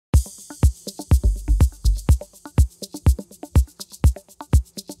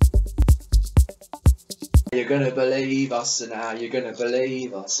You're gonna believe us, and now you're gonna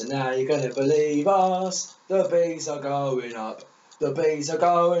believe us, and now you're gonna believe us. The bees are going up, the bees are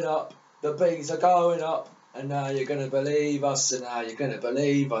going up, the bees are going up, and now you're gonna believe us, and now you're gonna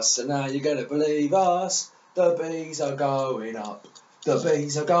believe us, and now you're gonna believe us. The bees are going up, the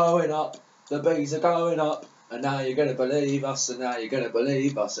bees are going up, the bees are going up, and now you're gonna believe us, and now you're gonna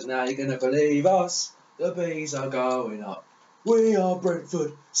believe us, and now you're gonna believe us. The bees are going up. We are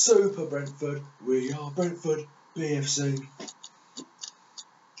Brentford, Super Brentford, we are Brentford, BFC.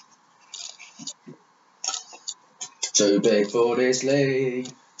 Too big for this league,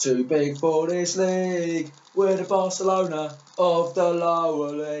 too big for this league. We're the Barcelona of the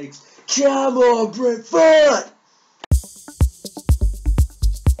lower leagues. Come on, Brentford!